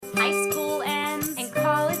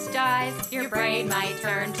surprise, your brain might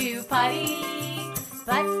turn to putty.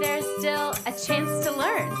 But there's still a chance to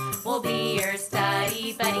learn. We'll be your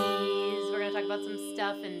study buddies. We're going to talk about some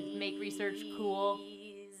stuff and make research cool.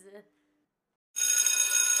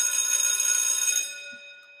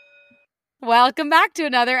 Welcome back to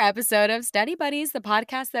another episode of Study Buddies, the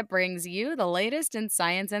podcast that brings you the latest in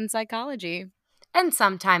science and psychology. And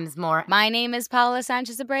sometimes more. My name is Paula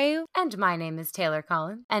Sanchez Abreu. And my name is Taylor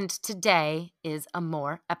Collins. And today is a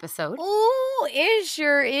more episode. Ooh, it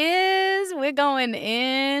sure is. We're going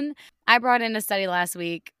in. I brought in a study last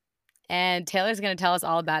week, and Taylor's going to tell us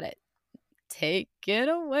all about it. Take it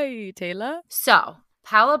away, Taylor. So,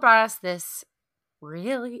 Paula brought us this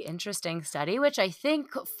really interesting study, which I think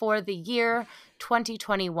for the year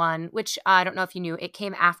 2021, which I don't know if you knew, it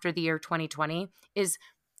came after the year 2020, is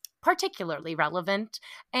particularly relevant.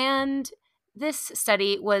 And this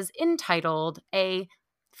study was entitled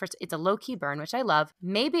first, it's a low-key burn, which I love,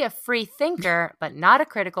 maybe a free thinker, but not a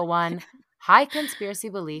critical one. High conspiracy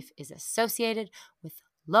belief is associated with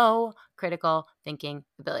low critical thinking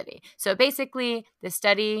ability. So basically, this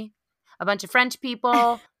study, a bunch of French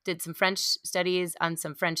people did some French studies on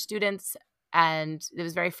some French students, and it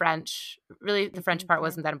was very French. Really, the French part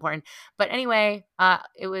wasn't that important. But anyway,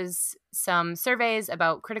 it was some surveys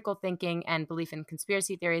about critical thinking and belief in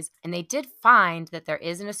conspiracy theories, and they did find that there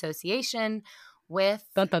is an association with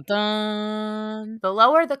Dun, dun, dun. the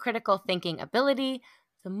lower the critical thinking ability,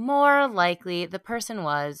 the more likely the person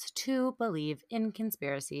was to believe in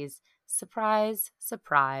conspiracies. Surprise,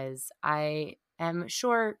 surprise. I am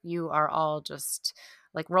sure you are all just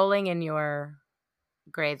like rolling in your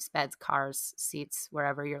graves, beds, cars, seats,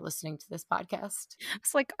 wherever you're listening to this podcast.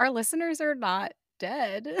 It's like our listeners are not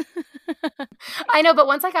dead. I know, but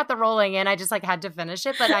once I got the rolling in, I just like had to finish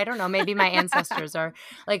it. But I don't know, maybe my ancestors are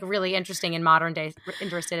like really interested in modern day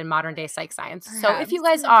psych science. Perhaps. So if you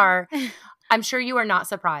guys are, I'm sure you are not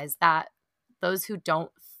surprised that those who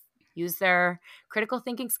don't use their critical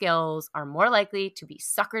thinking skills are more likely to be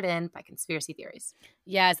suckered in by conspiracy theories.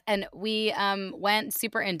 Yes, and we went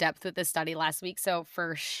super in depth with this study last week, so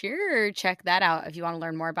for sure check that out if you want to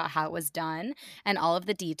learn more about how it was done and all of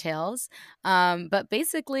the details. But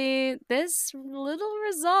basically, this little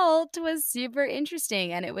result was super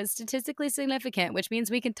interesting, and it was statistically significant, which means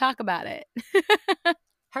we can talk about it.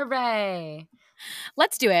 Hooray!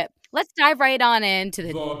 Let's do it. Let's dive right on into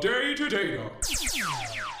the data data.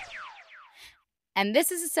 And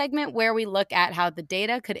this is a segment where we look at how the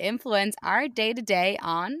data could influence our day-to-day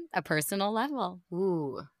on a personal level.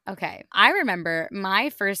 Ooh. Okay. I remember my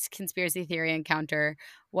first conspiracy theory encounter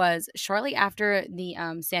was shortly after the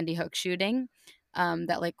Sandy Hook shooting,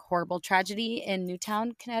 that like horrible tragedy in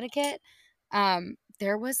Newtown, Connecticut.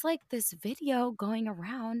 There was like this video going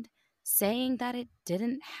around saying that it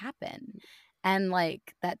didn't happen. And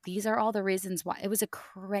like that these are all the reasons why. It was a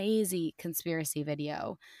crazy conspiracy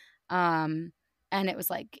video. And it was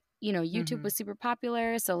like, you know, YouTube was super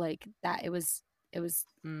popular. So like that it was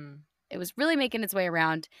really making its way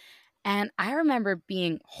around. And I remember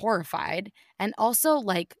being horrified and also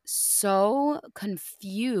like so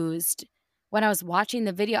confused when I was watching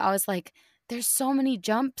the video. I was like, there's so many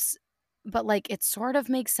jumps, but like it sort of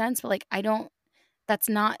makes sense. But like,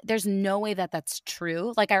 there's no way that that's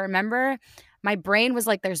true. Like I remember my brain was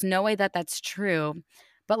like, there's no way that that's true.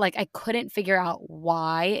 But like I couldn't figure out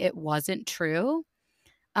why it wasn't true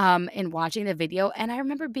in watching the video. And I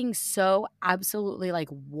remember being so absolutely like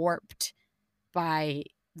warped by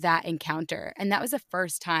that encounter. And that was the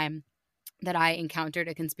first time that I encountered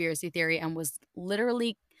a conspiracy theory and was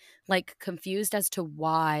literally like confused as to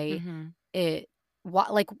why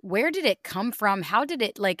where did it come from? How did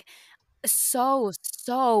it like so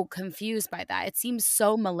confused by that. It seems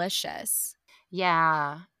so malicious.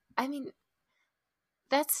 Yeah. I mean,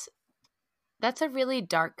 that's a really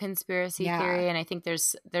dark conspiracy theory, and I think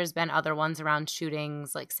there's been other ones around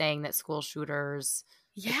shootings, like saying that school shooters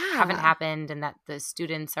haven't happened and that the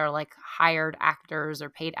students are like hired actors or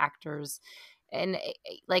paid actors, and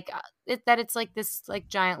that it's like this like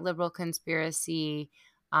giant liberal conspiracy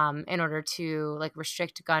in order to like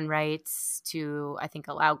restrict gun rights, to I think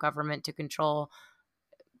allow government to control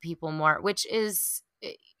people more, which is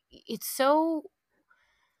it's so.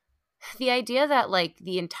 The idea that like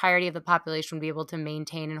the entirety of the population would be able to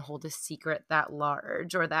maintain and hold a secret that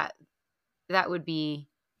large, or that would be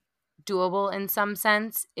doable in some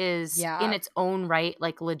sense, is in its own right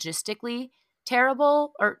like logistically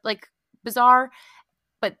terrible or like bizarre.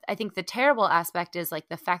 But I think the terrible aspect is like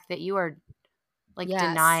the fact that you are like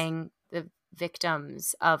denying the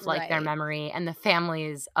victims of like their memory and the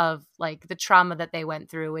families of like the trauma that they went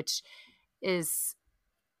through, which is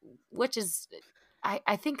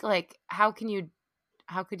I think like how could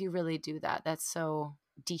you really do that? That's so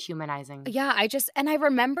dehumanizing. Yeah, I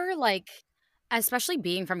remember like especially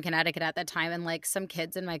being from Connecticut at that time and like some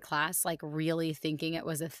kids in my class like really thinking it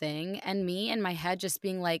was a thing and me in my head just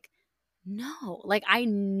being like, no, like I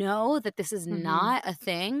know that this is Mm-hmm. not a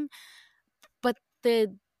thing, but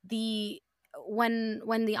the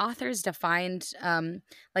when the authors defined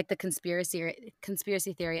like the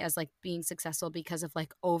conspiracy theory as like being successful because of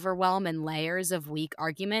like overwhelm and layers of weak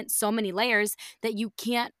argument, so many layers that you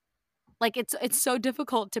can't like it's so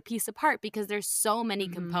difficult to piece apart because there's so many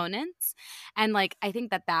Mm-hmm. components. And like I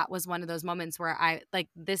think that was one of those moments where I like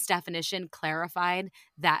this definition clarified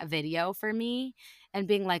that video for me and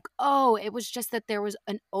being like, oh, it was just that there was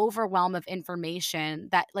an overwhelm of information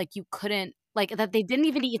that like you couldn't like that they didn't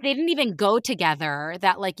even go together,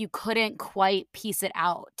 that like you couldn't quite piece it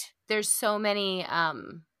out. There's so many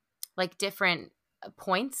like different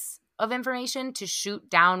points of information to shoot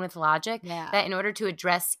down with logic Yeah. that in order to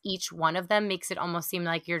address each one of them makes it almost seem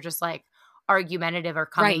like you're just like argumentative or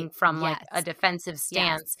Right. coming from like a Yes. defensive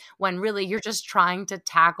Yes. stance when really you're just trying to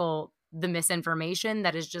tackle the misinformation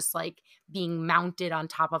that is just like being mounted on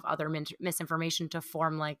top of other misinformation to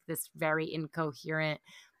form like this very incoherent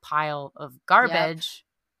pile of Yep. garbage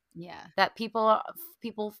Yeah. that people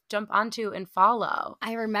jump onto and follow.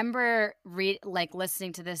 I remember like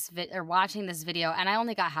listening to this or watching this video, and I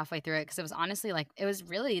only got halfway through it because it was honestly like it was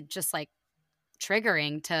really just like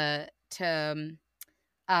triggering to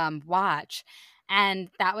watch. And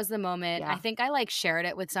that was the moment. I Yeah. think I like shared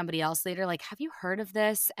it with somebody else later. Like, have you heard of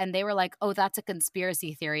this? And they were like, "Oh, that's a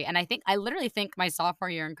conspiracy theory." And I literally think my sophomore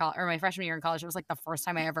year in college or my freshman year in college, it was like the first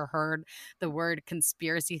time I ever heard the word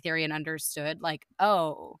conspiracy theory and understood, like,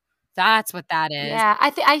 oh, that's what that is. Yeah,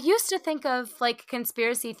 I used to think of like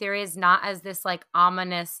conspiracy theories not as this like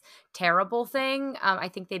ominous, terrible thing. I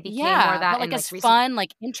think they became more Yeah, but that in like like as recent. fun,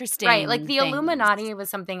 like Right, like interesting the things. Illuminati was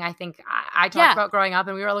something I think I talked Yeah. about growing up,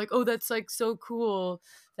 and we were like, "Oh, that's like so cool."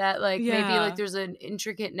 That like maybe like Yeah. there's an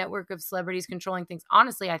intricate network of celebrities controlling things.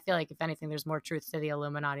 Honestly, I feel like if anything, there's more truth to the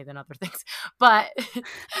Illuminati than other things. But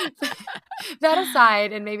that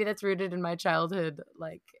aside, and maybe that's rooted in my childhood,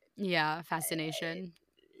 like Yeah, fascination.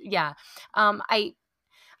 yeah,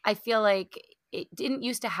 I feel like it didn't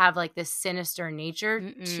used to have like this sinister nature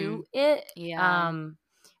Mm-mm. to it. Yeah.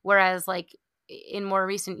 Whereas like in more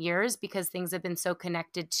recent years, because things have been so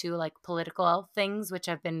connected to like political things, which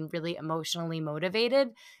have been really emotionally motivated,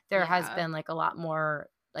 there has Yeah. been like a lot more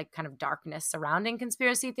like kind of darkness surrounding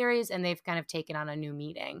conspiracy theories, and they've kind of taken on a new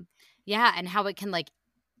meaning. Yeah, and how it can like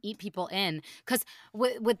eat people in. Because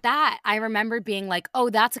with that, I remember being like, "Oh,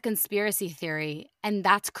 that's a conspiracy theory, and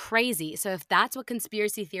that's crazy." So if that's what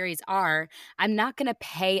conspiracy theories are, I'm not going to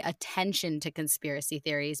pay attention to conspiracy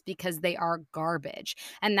theories because they are garbage.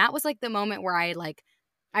 And that was like the moment where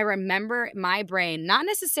I remember my brain not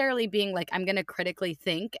necessarily being like, I'm going to critically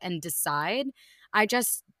think and decide. I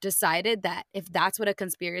just decided that if that's what a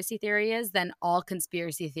conspiracy theory is, then all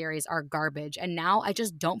conspiracy theories are garbage. And now I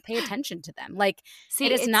just don't pay attention to them. Like,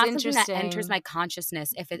 it See, is it's not something that enters interesting. my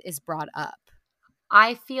consciousness if it is brought up.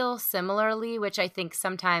 I feel similarly, which I think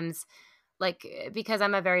sometimes like because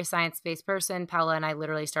I'm a very science-based person, Paula and I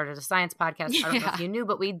literally started a science podcast. I don't know if Yeah. you knew,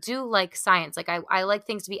 but we do like science. Like I like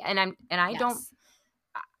things to be and I don't Yes.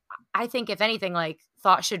 I think if anything like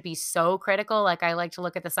thought should be so critical. Like I like to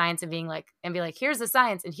look at the science and be like here's the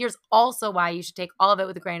science and here's also why you should take all of it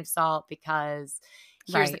with a grain of salt because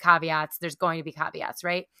here's the Right. caveats. There's going to be caveats,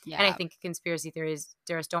 right? And I Yeah. think conspiracy theorists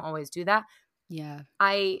don't always do that. Yeah.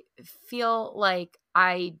 I feel like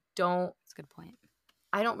That's a good point.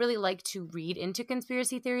 I don't really like to read into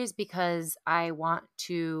conspiracy theories because I want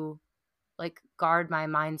to like guard my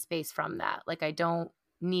mind space from that. Like I don't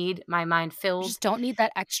need my mind You filled. just don't need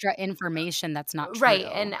that extra information that's not Right.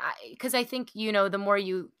 true. And because I think, you know, the more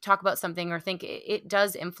you talk about something or think it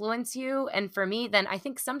does influence you. And for me, then I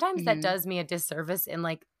think sometimes that Mhm. does me a disservice in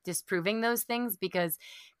like disproving those things because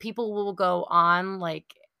people will go on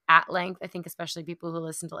like at length. I think especially people who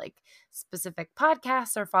listen to like specific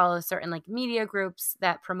podcasts or follow certain like media groups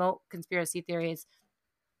that promote conspiracy theories,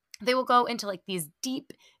 they will go into like these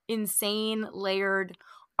deep, insane, layered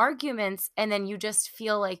arguments. And then you just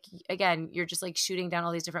feel like, again, you're just like shooting down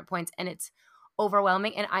all these different points and it's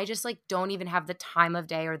overwhelming. And I just like don't even have the time of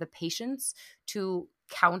day or the patience to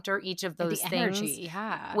counter each of And the those things energy.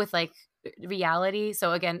 Yeah. with like reality.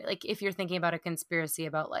 So, again, like if you're thinking about a conspiracy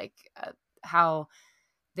about like how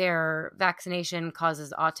their vaccination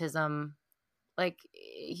causes autism, like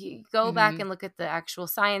you go back Mhm. and look at the actual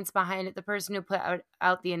science behind it. The person who put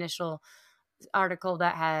out the initial article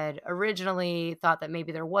that had originally thought that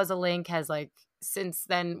maybe there was a link has like since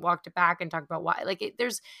then walked it back and talked about why. Like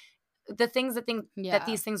there's the things that that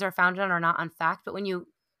these things are founded on are not on fact, but when you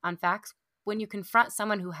confront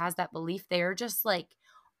someone who has that belief, they are just like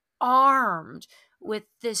armed with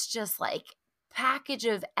this just like package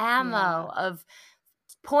of ammo of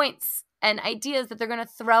points and ideas that they're going to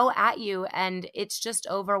throw at you, and it's just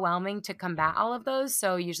overwhelming to combat all of those.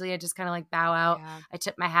 So usually I just kind of like bow out. I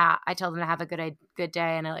tip my hat, I tell them to have a good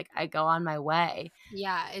day, and I go on my way.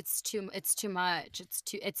 It's too much.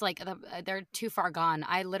 It's like they're too far gone.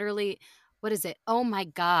 I literally, what is it? Oh my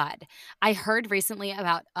God. I heard recently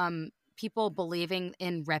about people believing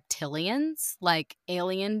in reptilians, like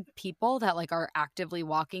alien people that like are actively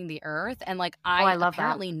walking the earth, and like I love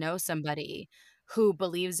apparently know somebody who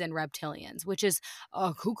believes in reptilians, which is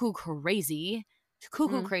cuckoo crazy.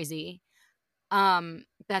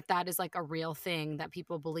 That is like a real thing that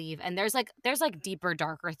people believe, and there's like deeper,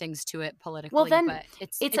 darker things to it politically, but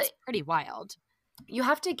it's pretty wild. You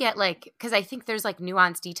have to get like, because I think there's like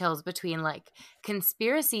nuanced details between like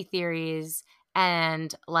conspiracy theories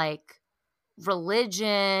and like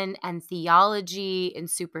religion and theology and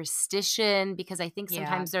superstition, because I think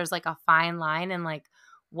sometimes there's like a fine line in like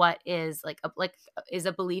what is like is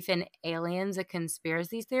a belief in aliens a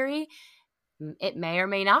conspiracy theory? It may or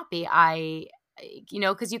may not be.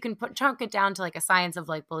 Because you can chunk it down to like a science of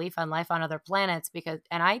like belief on life on other planets,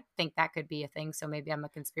 and I think that could be a thing. So maybe I'm a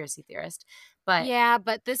conspiracy theorist, but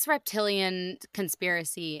but this reptilian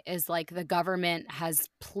conspiracy is like the government has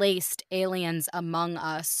placed aliens among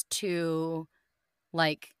us to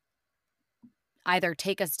like either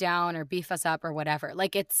take us down or beef us up or whatever.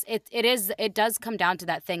 Like it does come down to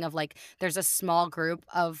that thing of like there's a small group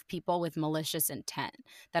of people with malicious intent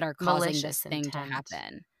that are causing this thing to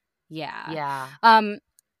happen. Yeah.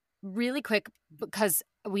 Really quick, because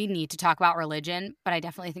we need to talk about religion, but I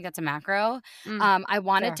definitely think that's a macro. I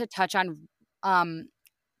wanted to touch on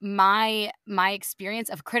my experience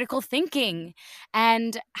of critical thinking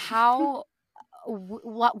and how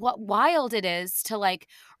what wild it is to like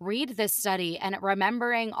read this study and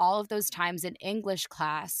remembering all of those times in English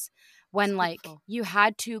class when like you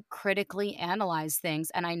had to critically analyze things.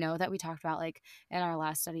 And I know that we talked about like in our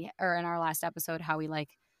last study or in our last episode how we like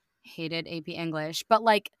hated AP English, but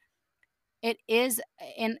like it is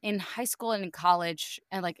in high school and in college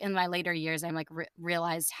and like in my later years, I'm like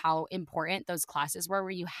realized how important those classes were, where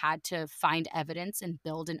you had to find evidence and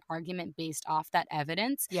build an argument based off that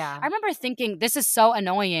evidence. Yeah. I remember thinking this is so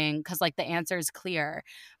annoying because like the answer is clear,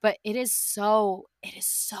 but it is so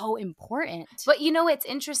important. But it's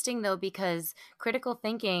interesting though, because critical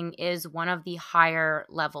thinking is one of the higher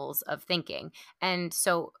levels of thinking. And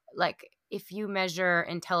so like if you measure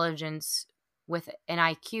intelligence with an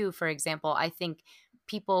IQ, for example, I think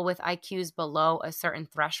people with IQs below a certain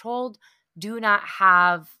threshold do not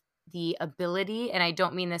have the ability, and I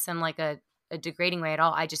don't mean this in like a degrading way at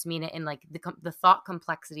all. I just mean it in like the thought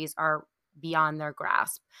complexities are beyond their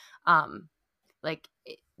grasp,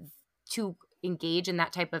 to engage in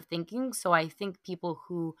that type of thinking. So I think people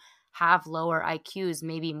who have lower IQs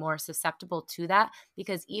may be more susceptible to that,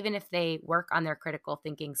 because even if they work on their critical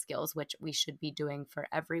thinking skills, which we should be doing for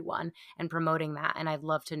everyone and promoting that, and I'd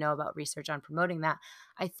love to know about research on promoting that,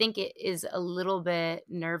 I think it is a little bit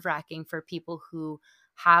nerve-wracking for people who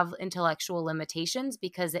have intellectual limitations,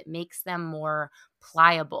 because it makes them more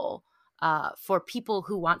pliable for people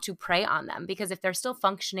who want to prey on them. Because if they're still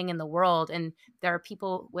functioning in the world, and there are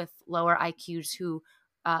people with lower IQs who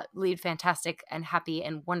lead fantastic and happy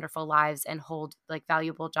and wonderful lives and hold like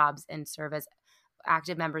valuable jobs and serve as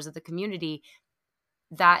active members of the community,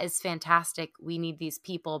 that is fantastic. We need these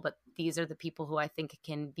people, but these are the people who I think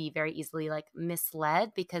can be very easily like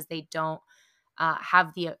misled, because they don't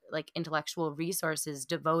have the like intellectual resources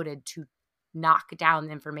devoted to knock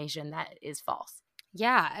down information that is false.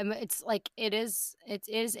 Yeah, it's like it is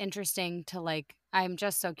interesting to like, I'm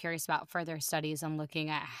just so curious about further studies and looking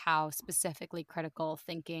at how specifically critical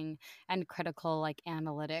thinking and critical like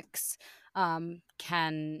analytics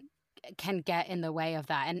can get in the way of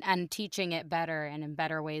that, and teaching it better and in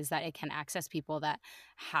better ways that it can access people that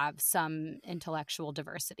have some intellectual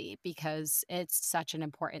diversity, because it's such an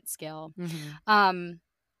important skill.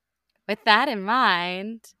 With that in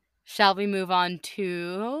mind, shall we move on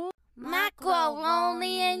to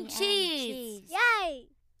macaroni and cheese? Yay!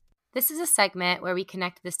 This is a segment where we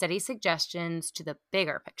connect the study suggestions to the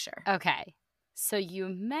bigger picture. Okay. So you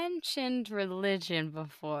mentioned religion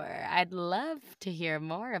before. I'd love to hear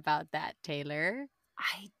more about that, Taylor.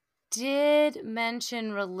 I did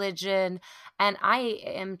mention religion, and I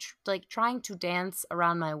am trying to dance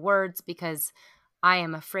around my words, because I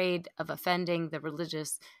am afraid of offending the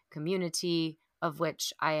religious community, of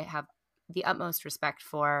which I have the utmost respect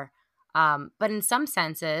for. But in some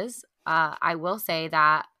senses, I will say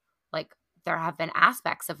that like there have been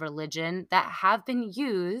aspects of religion that have been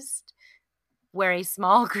used where a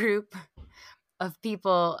small group of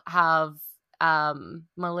people have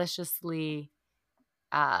maliciously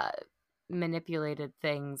manipulated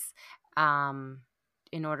things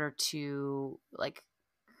in order to like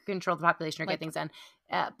control the population or get things done.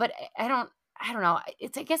 But I don't know.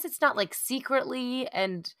 I guess it's not like secretly,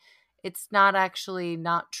 and it's not actually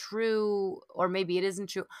not true, or maybe it isn't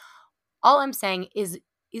true. All I'm saying is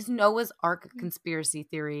Noah's Ark a conspiracy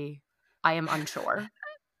theory? I am unsure.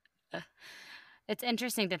 It's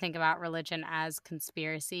interesting to think about religion as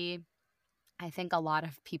conspiracy. I think a lot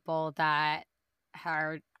of people that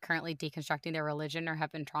are currently deconstructing their religion or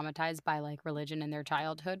have been traumatized by like religion in their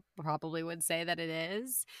childhood probably would say that it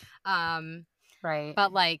is. Right.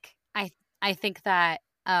 But like I think that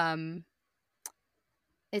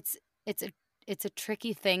it's a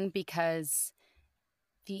tricky thing because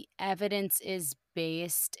the evidence is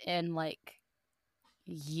based in like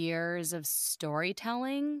years of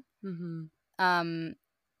storytelling. Mm-hmm.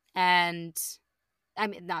 And I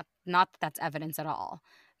mean not that that's evidence at all,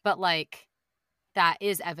 but like that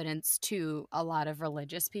is evidence to a lot of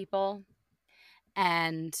religious people.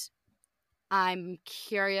 And I'm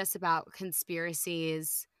curious about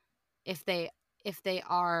conspiracies if they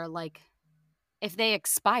are like if they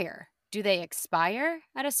expire. Do they expire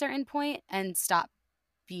at a certain point and stop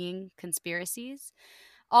being conspiracies?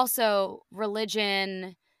 Also,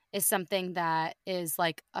 religion is something that is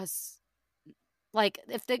like like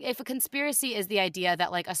if a conspiracy is the idea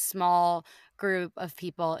that like a small group of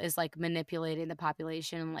people is like manipulating the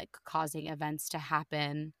population and like causing events to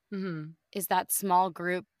happen, is that small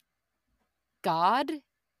group God?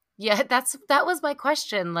 Yeah, that was my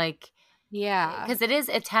question. Like, Yeah, because it is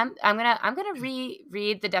I'm gonna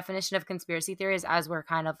reread the definition of conspiracy theories as we're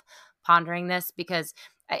kind of pondering this, because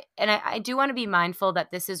I do want to be mindful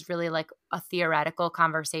that this is really like a theoretical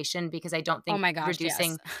conversation, because I don't think oh my gosh,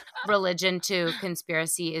 reducing yes. religion to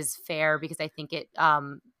conspiracy is fair, because I think it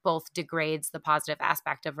both degrades the positive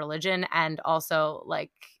aspect of religion and also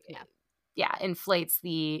like inflates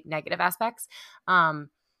the negative aspects.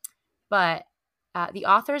 But the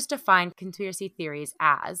authors define conspiracy theories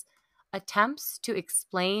as attempts to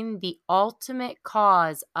explain the ultimate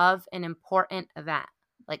cause of an important event,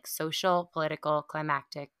 like social, political,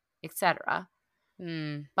 climactic, etc.,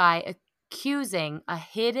 by accusing a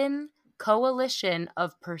hidden coalition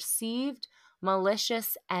of perceived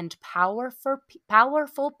malicious and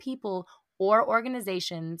powerful people or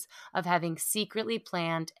organizations of having secretly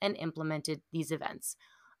planned and implemented these events.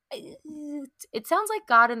 It sounds like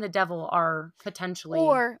God and the devil are potentially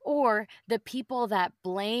or the people that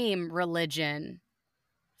blame religion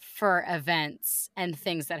for events and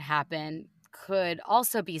things that happen could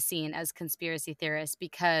also be seen as conspiracy theorists,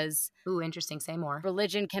 because interesting, say more.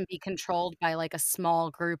 Religion can be controlled by like a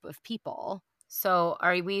small group of people. So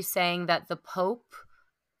are we saying that the Pope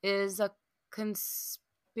is a conspiracy?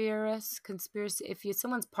 If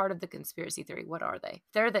someone's part of the conspiracy theory, what are they?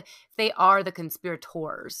 They are the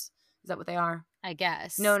conspirators. Is that what they are? I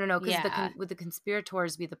guess. No. Because would the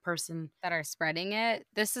conspirators be the person that are spreading it?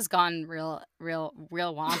 This has gone real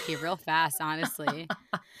wonky, real fast. Honestly,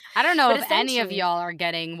 I don't know if any of y'all are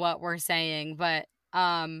getting what we're saying, but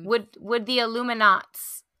would the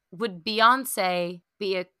Illuminats? Would Beyonce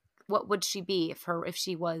be what would she be if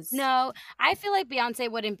she was? No, I feel like Beyonce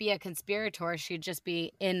wouldn't be a conspirator. She'd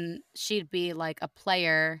be like a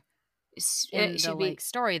player in the like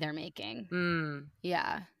story they're making.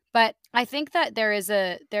 Yeah. But I think that there's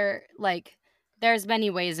many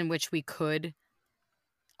ways in which we could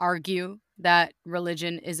argue that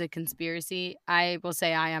religion is a conspiracy. I will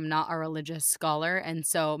say I am not a religious scholar, and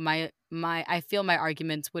so I feel my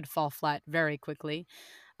arguments would fall flat very quickly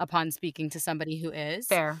upon speaking to somebody who is.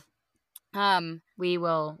 Fair. We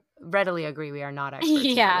will readily agree we are not experts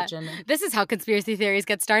in religion. This is how conspiracy theories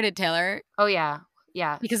get started, Taylor. Oh yeah.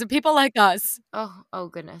 Yeah. Because of people like us. Oh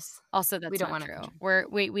goodness. Also, that's not true.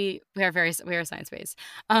 We are science-based.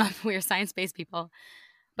 We are science-based people.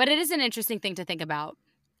 But it is an interesting thing to think about.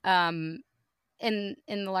 In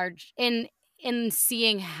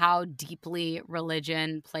seeing how deeply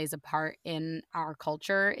religion plays a part in our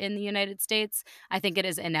culture in the United States, I think it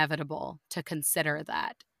is inevitable to consider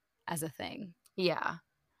that as a thing. Yeah.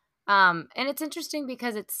 And it's interesting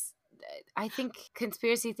because I think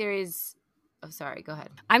conspiracy theories. Oh, sorry, go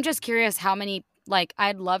ahead. I'm just curious how many, like,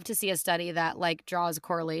 I'd love to see a study that like draws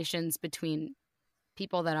correlations between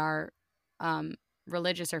people that are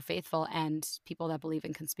religious or faithful and people that believe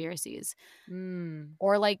in conspiracies.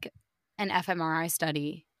 Or like an fMRI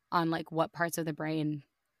study on like what parts of the brain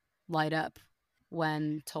light up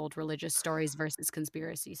when told religious stories versus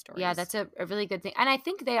conspiracy stories. Yeah, that's a really good thing. And I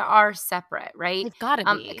think they are separate, right? They've got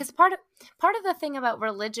to be. Because part of the thing about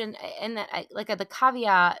religion and that the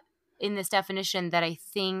caveat in this definition that I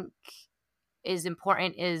think is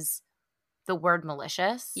important is the word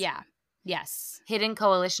malicious. Yeah. Yes. Hidden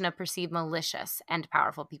coalition of perceived malicious and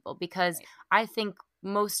powerful people. Because I think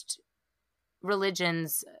most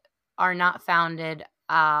religions are not founded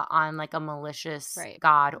on like a malicious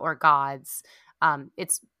god or gods.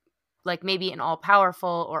 It's like maybe an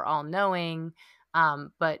all-powerful or all-knowing,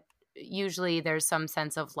 but usually there's some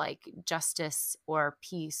sense of like justice or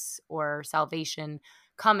peace or salvation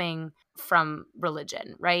coming from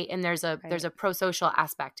religion, right? And there's a pro-social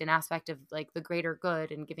aspect, an aspect of like the greater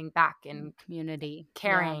good and giving back and community,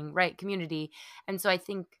 caring, right? Community. And so I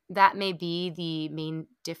think that may be the main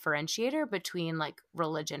differentiator between like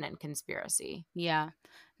religion and conspiracy. Yeah.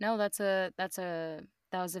 No, that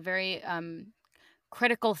was a very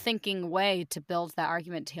critical thinking way to build that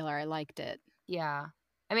argument, Taylor. I liked it. Yeah.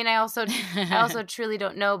 I mean, I also truly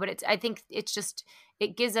don't know, but I think it's just,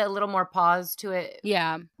 it gives a little more pause to it.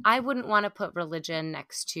 Yeah. I wouldn't want to put religion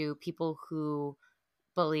next to people who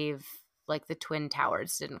believe like the Twin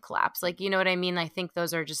Towers didn't collapse. Like, you know what I mean? I think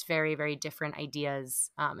those are just very, very different ideas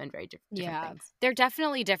and very different things. They're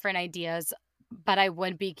definitely different ideas, but I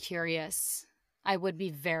would be curious. I would be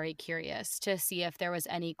very curious to see if there was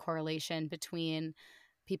any correlation between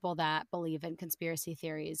people that believe in conspiracy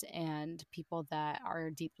theories and people that are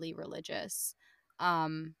deeply religious.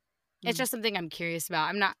 It's just something I'm curious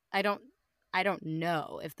about. I don't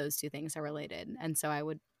know if those two things are related. And so I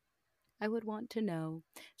would want to know.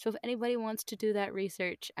 So if anybody wants to do that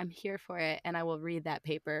research, I'm here for it, and I will read that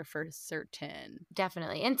paper for certain.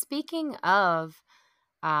 Definitely. And speaking of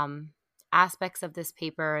aspects of this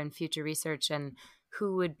paper and future research and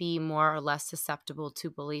who would be more or less susceptible to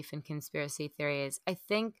belief in conspiracy theories, I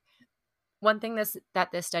think one thing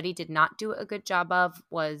that this study did not do a good job of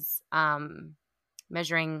was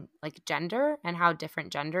measuring like gender and how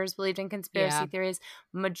different genders believed in conspiracy theories.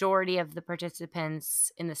 Majority of the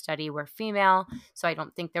participants in the study were female, so I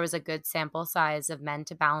don't think there was a good sample size of men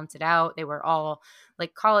to balance it out. They were all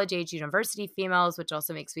like college age university females, which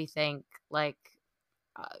also makes me think like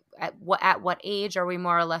at what age are we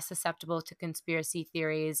more or less susceptible to conspiracy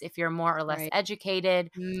theories? If you're more or less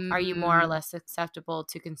educated, are you more or less susceptible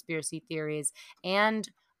to conspiracy theories? And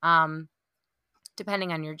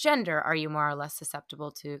depending on your gender, are you more or less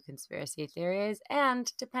susceptible to conspiracy theories?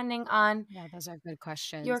 And depending on those are good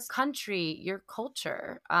questions. Your country, your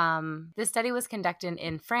culture. This study was conducted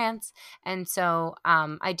in France, and so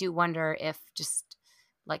I do wonder if just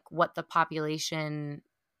like what the population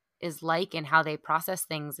is like and how they process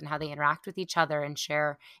things and how they interact with each other and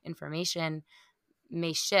share information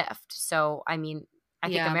may shift. So, I mean, I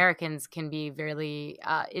think Americans can be really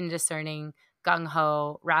indiscerning,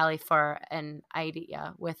 gung-ho, rally for an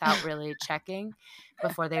idea without really checking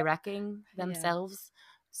before they wrecking themselves.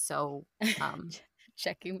 So,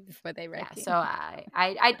 checking before they wreck. So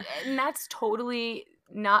I and that's totally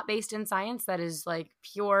not based in science. That is like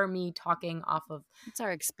pure me talking off of it's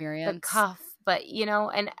our experience, the cuff. But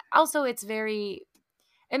and also it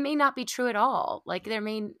may not be true at all. Like it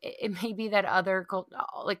may be that other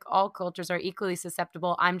like all cultures are equally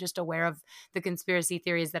susceptible. I'm just aware of the conspiracy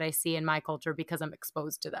theories that I see in my culture because I'm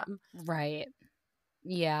exposed to them. Right.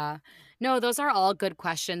 Yeah. No, those are all good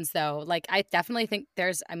questions though. Like I definitely think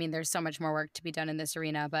there's so much more work to be done in this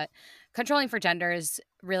arena, but controlling for gender is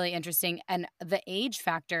really interesting. And the age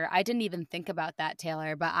factor, I didn't even think about that,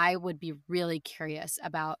 Taylor, but I would be really curious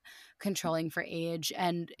about controlling for age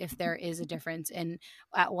and if there is a difference in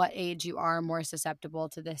at what age you are more susceptible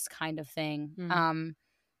to this kind of thing. Mm-hmm.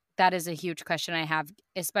 That is a huge question I have,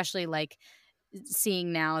 especially like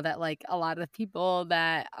seeing now that like a lot of the people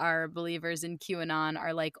that are believers in QAnon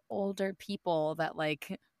are like older people that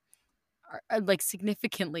like are like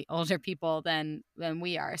significantly older people than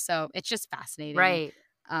we are. So it's just fascinating. Right.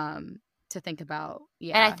 To think about.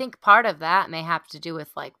 Yeah. And I think part of that may have to do with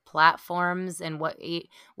like platforms and what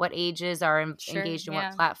ages are engaged in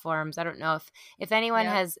what platforms. I don't know if anyone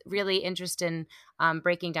has really interest in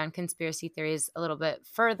breaking down conspiracy theories a little bit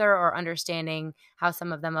further or understanding how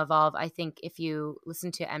some of them evolve. I think if you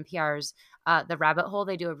listen to NPR's The Rabbit Hole,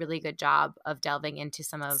 they do a really good job of delving into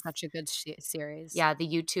some of such a good series. Yeah, the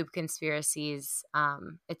YouTube conspiracies.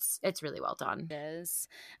 It's really well done. It is.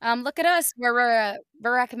 Look at us. We're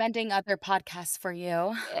recommending other podcasts for you.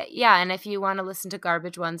 Yeah, and if you want to listen to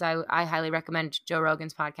garbage ones, I highly recommend Joe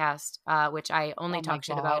Rogan's podcast, which I only talk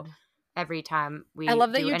shit about every time we I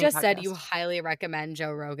love that do you any just podcast. said you highly recommend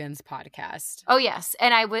Joe Rogan's podcast. Oh, yes.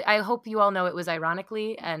 And I hope you all know it was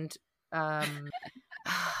ironically. And I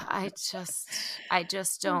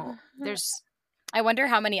just don't. I wonder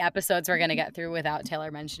how many episodes we're going to get through without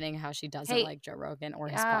Taylor mentioning how she doesn't like Joe Rogan or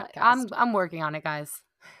his podcast. I'm working on it, guys.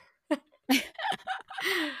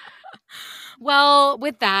 Well,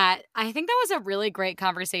 with that, I think that was a really great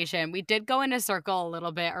conversation. We did go in a circle a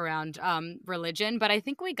little bit around religion, but I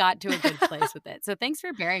think we got to a good place with it. So thanks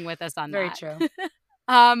for bearing with us on that. Very true.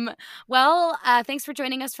 Thanks for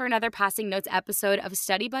joining us for another Passing Notes episode of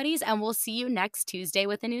Study Buddies, and we'll see you next Tuesday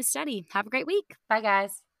with a new study. Have a great week. Bye,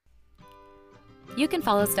 guys. You can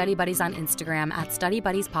follow Study Buddies on Instagram at Study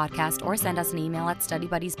Buddies Podcast or send us an email at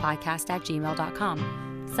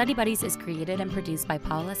studybuddyspodcast@gmail.com. Study Buddies is created and produced by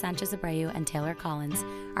Paula Sanchez Abreu and Taylor Collins.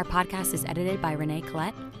 Our podcast is edited by Renee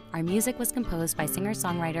Collette. Our music was composed by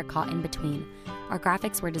singer-songwriter Caught in Between. Our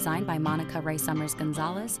graphics were designed by Monica Ray Summers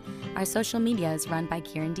Gonzalez. Our social media is run by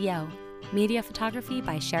Kieran Dio. Media photography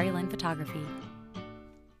by Sherry Lynn Photography.